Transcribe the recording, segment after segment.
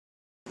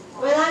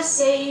must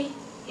say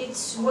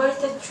it's worth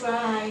a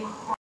try.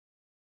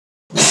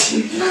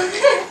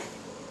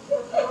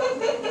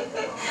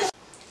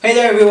 Hey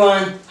there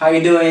everyone, how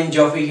you doing?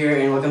 Geoffrey here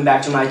and welcome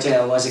back to my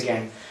channel once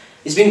again.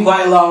 It's been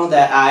quite long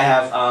that I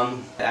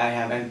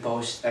haven't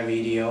posted a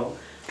video.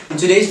 In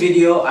today's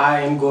video,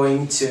 I am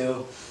going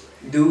to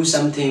do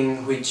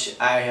something which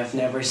I have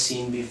never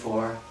seen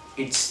before.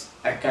 It's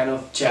a kind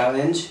of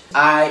challenge.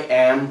 I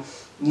am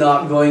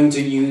not going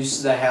to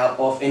use the help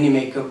of any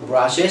makeup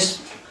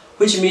brushes,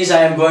 which means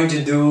I am going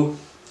to do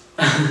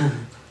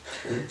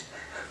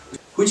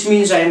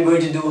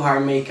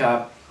hard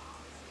makeup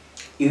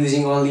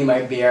using only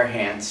my bare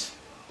hands.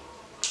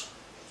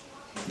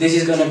 This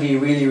is gonna be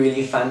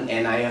really fun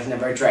and I have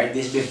never tried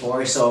this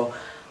before, so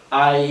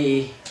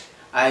I'm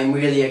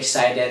really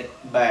excited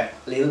but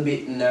a little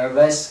bit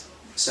nervous.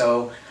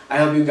 So I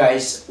hope you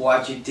guys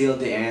watch it till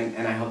the end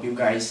and I hope you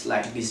guys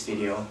like this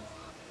video.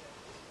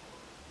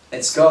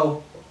 Let's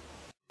go!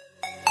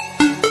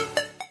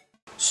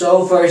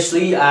 So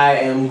firstly, I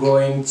am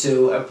going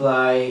to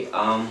apply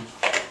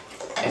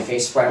a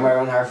face primer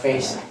on her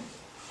face.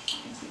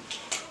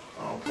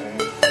 Okay.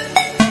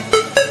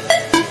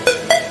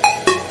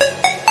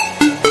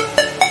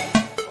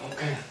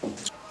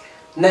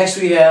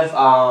 Next we have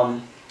a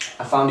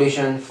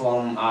foundation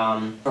from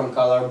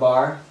Color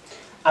Bar,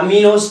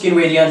 Amino Skin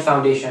Radiant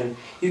Foundation.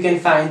 You can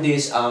find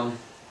this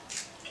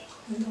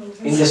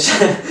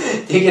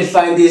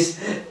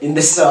in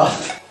the shop.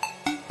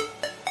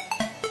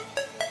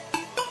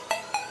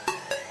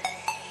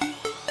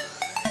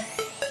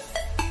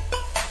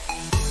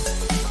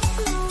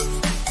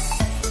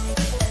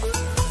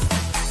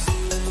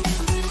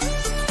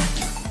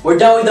 We're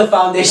done with the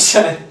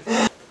foundation.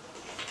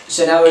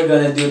 So now we're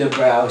gonna do the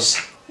brows.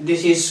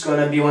 This is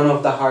gonna be one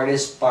of the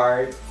hardest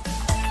part.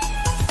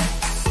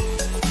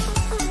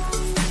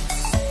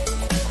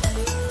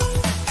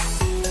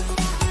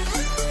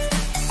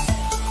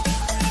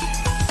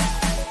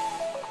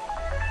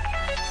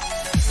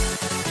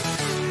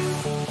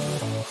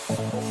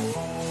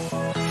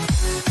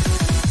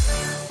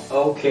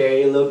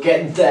 Okay, look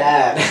at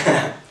that.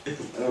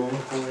 I'm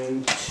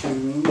going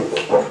to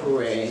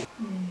pray.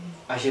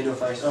 Eyeshadow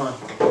first on.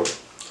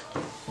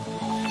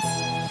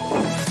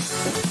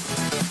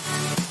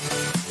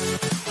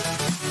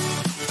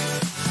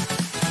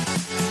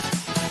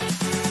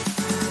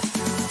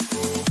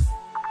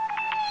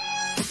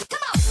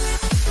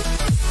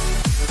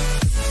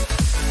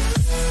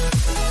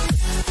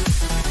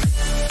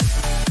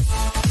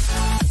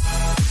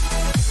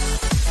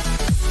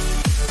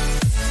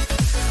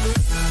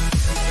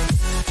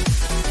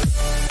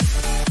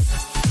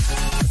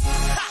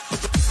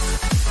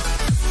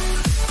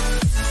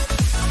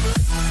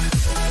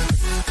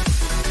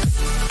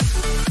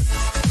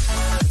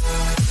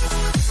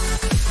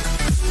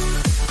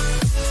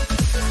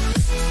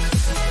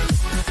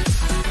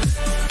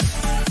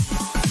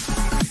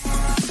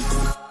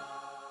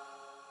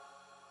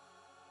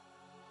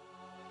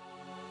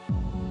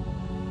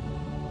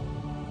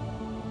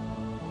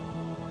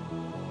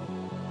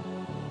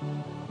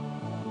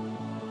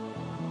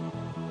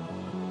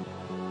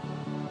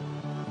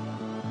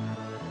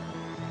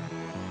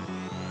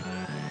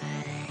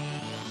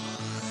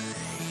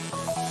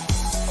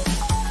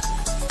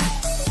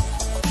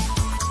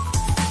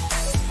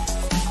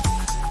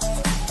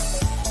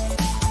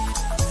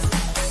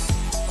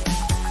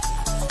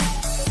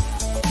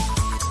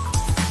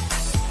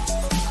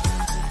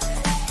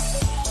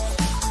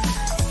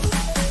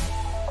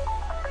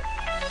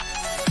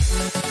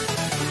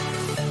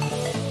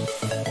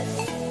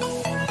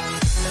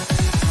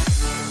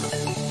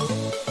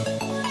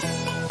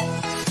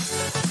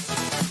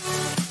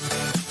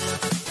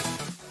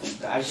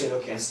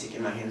 Eyeshadow can't stick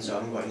in my hand, so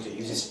I'm going to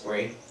use a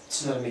spray.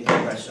 It's not a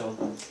makeup brush, so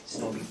it's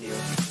no big deal.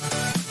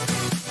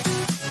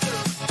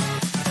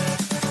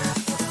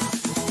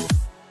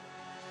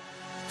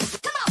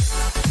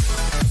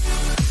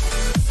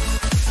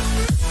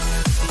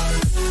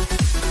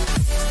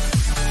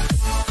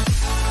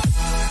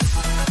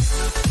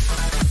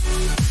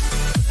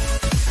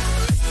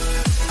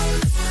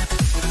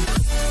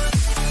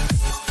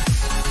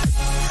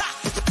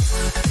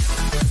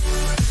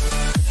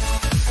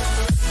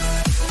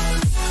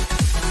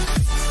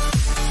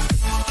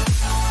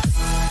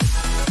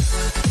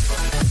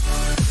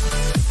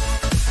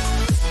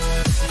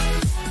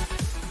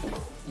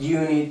 You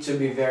need to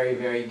be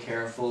very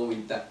careful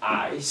with the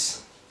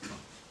eyes.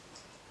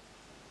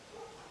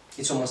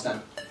 It's almost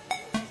done.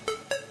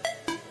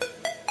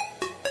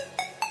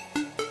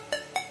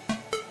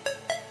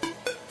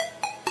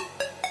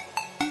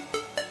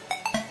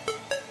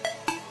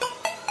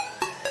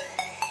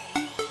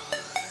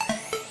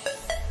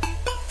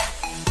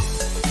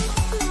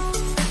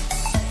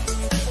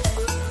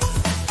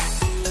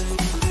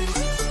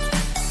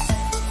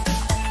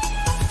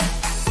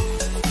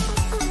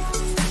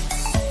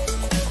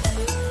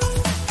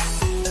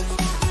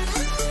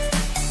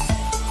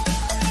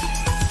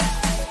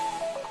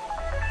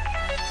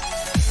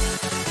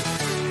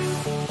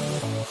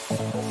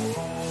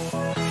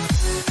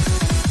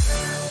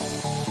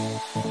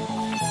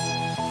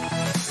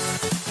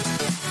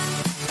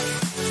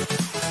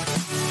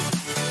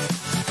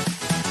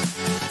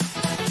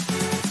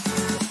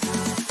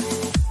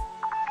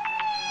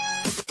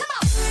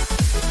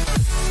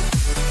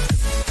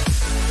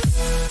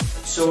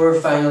 So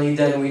we're finally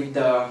done with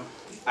the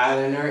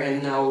eyeliner,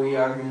 and now we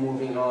are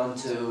moving on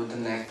to the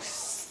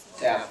next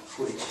step,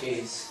 which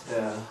is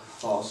the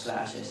false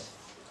lashes.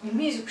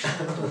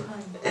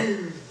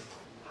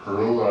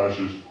 Her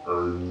lashes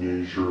are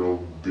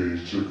natural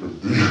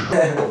basically.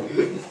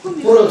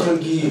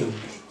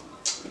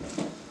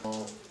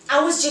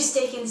 I was just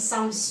taking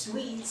some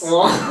sweets.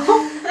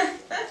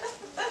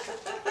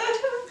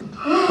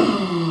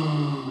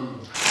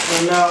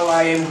 So now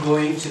I am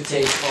going to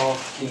take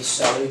off the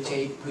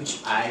sellotape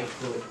which I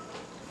put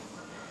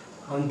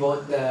on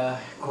both the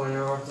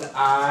corner of the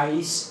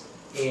eyes,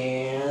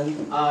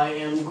 and I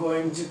am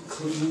going to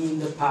clean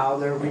the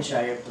powder which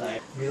I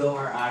applied below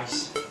our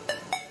eyes.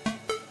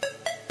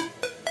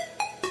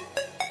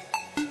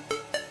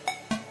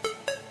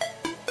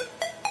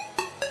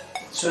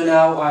 So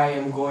now I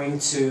am going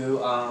to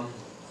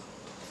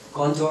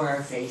contour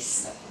our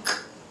face.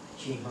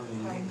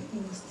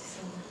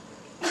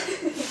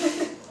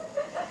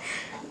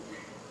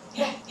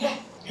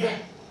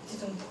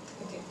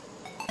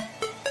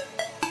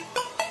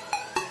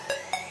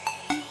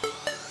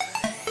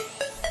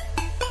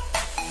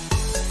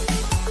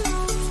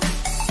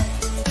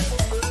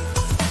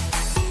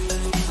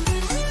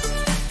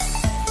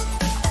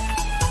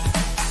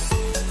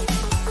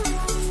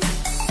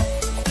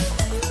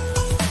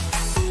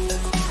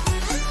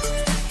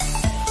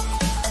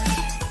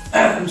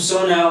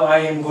 So now I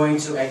am going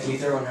to add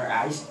glitter on her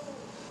eyes.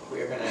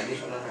 We are gonna add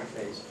this one on her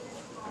face.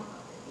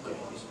 Okay,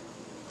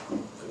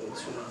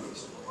 this one on her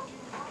face.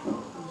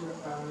 Close her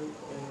eye,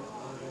 and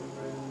I'm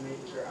gonna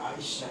make your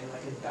eyes shine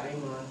like a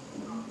diamond.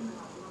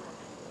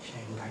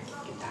 Shine like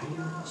a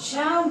diamond.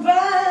 Shine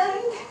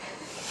bright.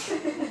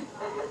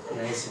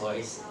 Nice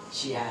voice.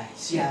 She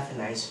has a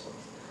nice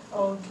voice.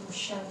 Oh, do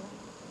shine.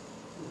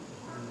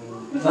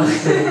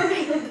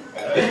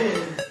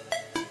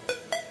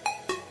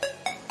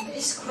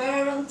 The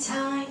square on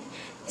time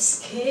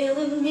is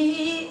killing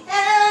me, and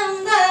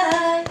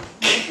I.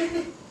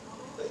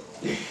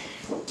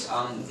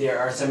 There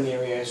are some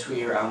areas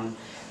where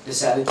the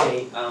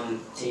sellotape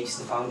takes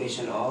the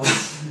foundation off.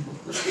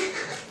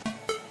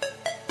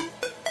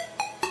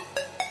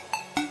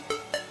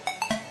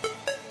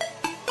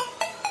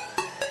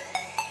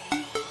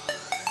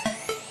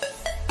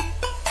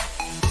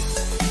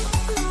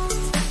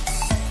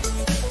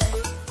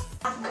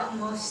 I've got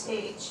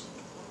mustache.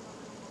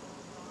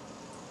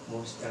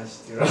 Mustache.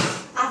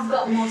 I've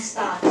got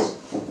mustache.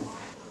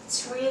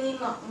 It's really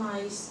not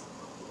nice.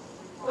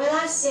 Well,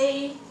 I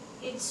say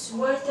it's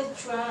worth a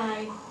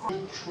try.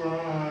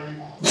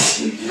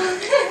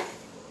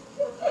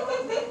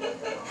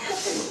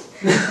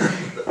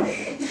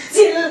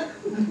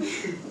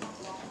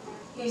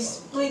 He's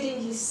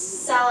splitting his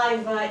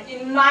saliva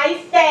in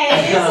my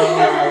face.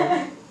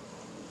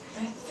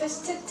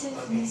 Breakfast at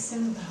Tiffany's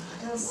and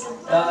bottles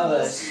of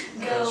bubbles.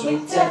 Girl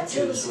with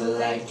tattoos will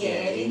like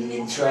getting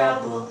in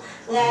trouble.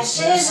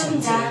 Lashes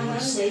and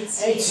diamonds,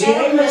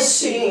 ATM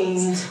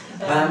machines.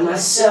 Buy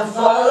myself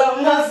all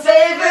of my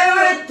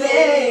favorite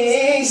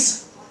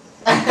things.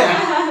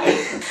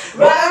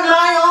 Write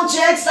my own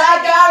checks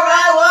like I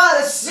write what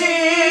I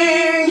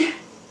sing.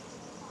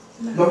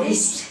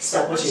 Maurice,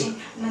 stop watching.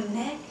 My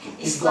neck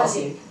Is is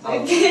glossy. fuzzy.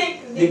 My big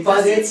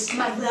Deposits.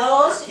 My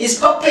nose Is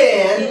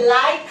popping. you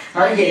like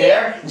Her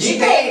hair.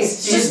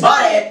 G-Pains. She's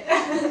bought it.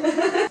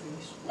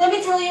 Let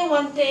me tell you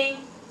one thing.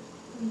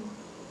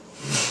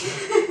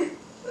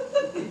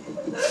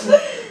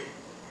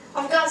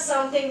 I've got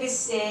something to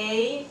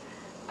say.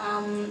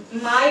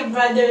 My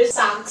brother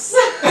sucks.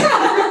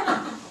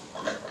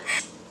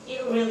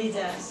 It really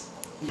does.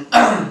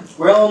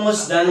 We're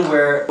almost done.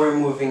 We're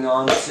moving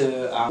on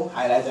to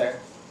highlighter.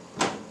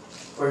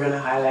 We're gonna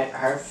highlight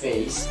her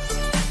face.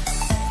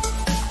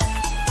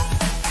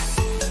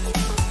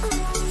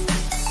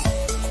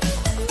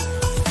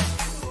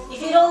 If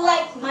you don't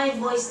like my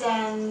voice,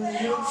 then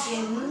you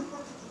can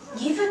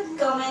give a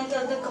comment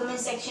on the comment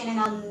section, and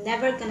I'm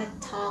never gonna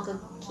talk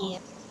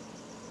again.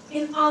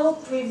 In our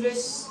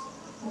previous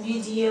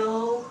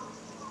video,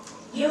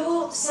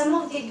 some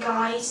of the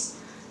guys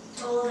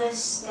told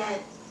us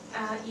that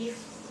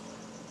if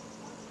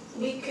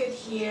we could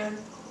hear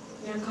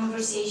their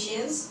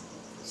conversations,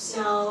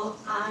 so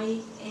I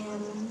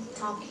am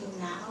talking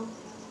now.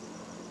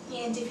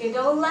 And if you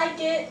don't like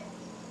it,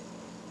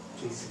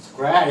 Please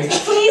subscribe.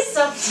 please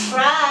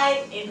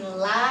subscribe and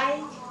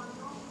like,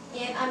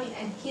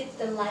 and hit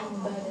the like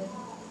button.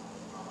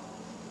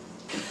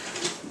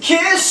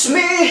 Kiss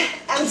me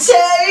and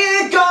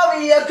take off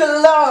your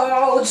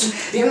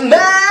clothes.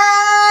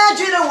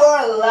 Imagine a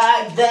world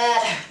like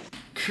that.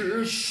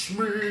 Kiss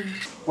me.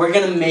 We're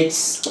gonna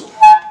mix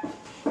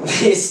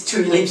these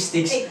three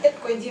lipsticks.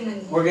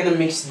 We're gonna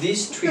mix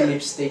these three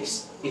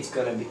lipsticks. It's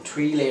gonna be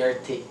 3-layer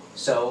thick.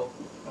 So,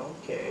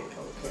 okay.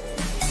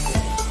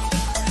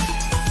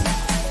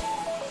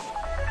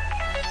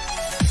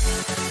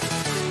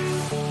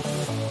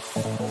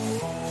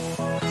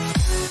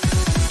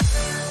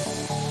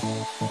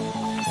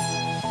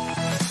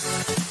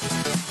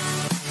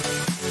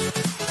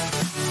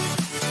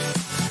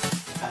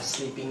 A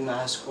sleeping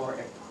mask or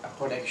a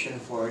protection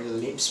for the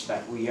lips,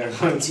 but we are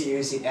going to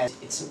use it as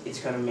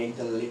it's gonna make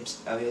the lips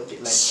a little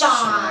bit like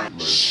Shine.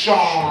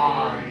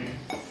 Shine!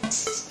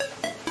 Yes.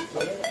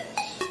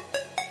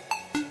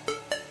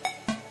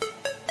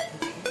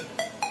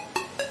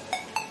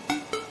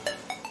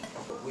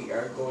 We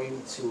are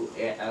going to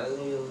add a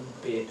little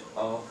bit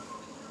of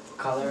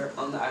color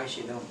on the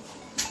eyeshadow.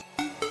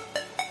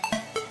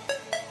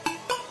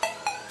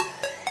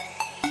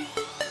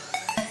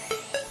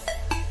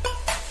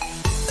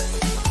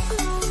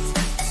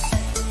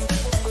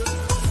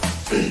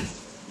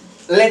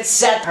 Let's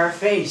set her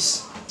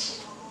face.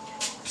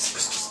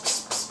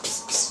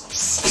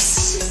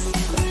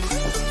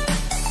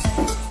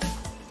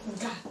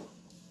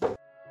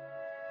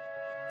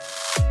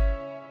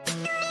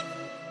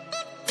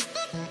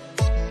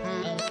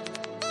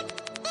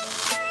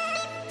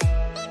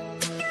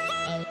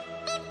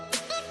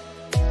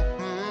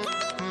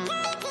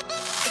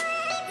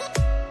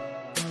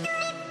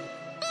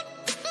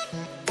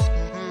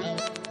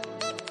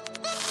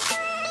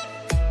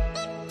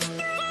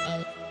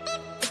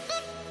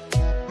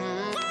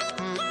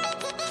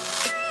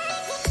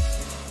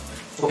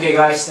 Okay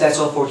guys, that's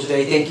all for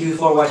today. Thank you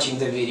for watching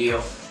the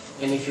video.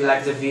 And if you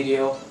like the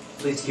video,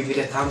 please give it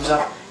a thumbs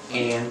up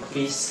and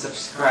please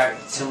subscribe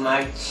to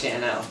my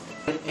channel.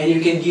 And you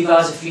can give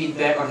us a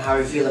feedback on how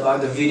you feel about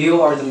the video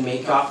or the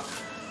makeup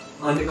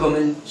on the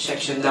comment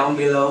section down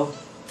below.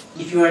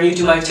 If you are new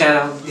to my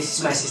channel, this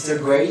is my sister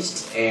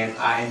Grace and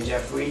I am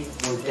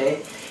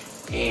geoffreyngurte,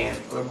 and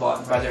we're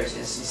both brothers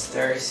and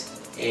sisters,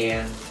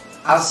 and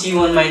I'll see you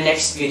on my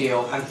next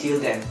video. Until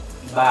then,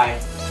 bye.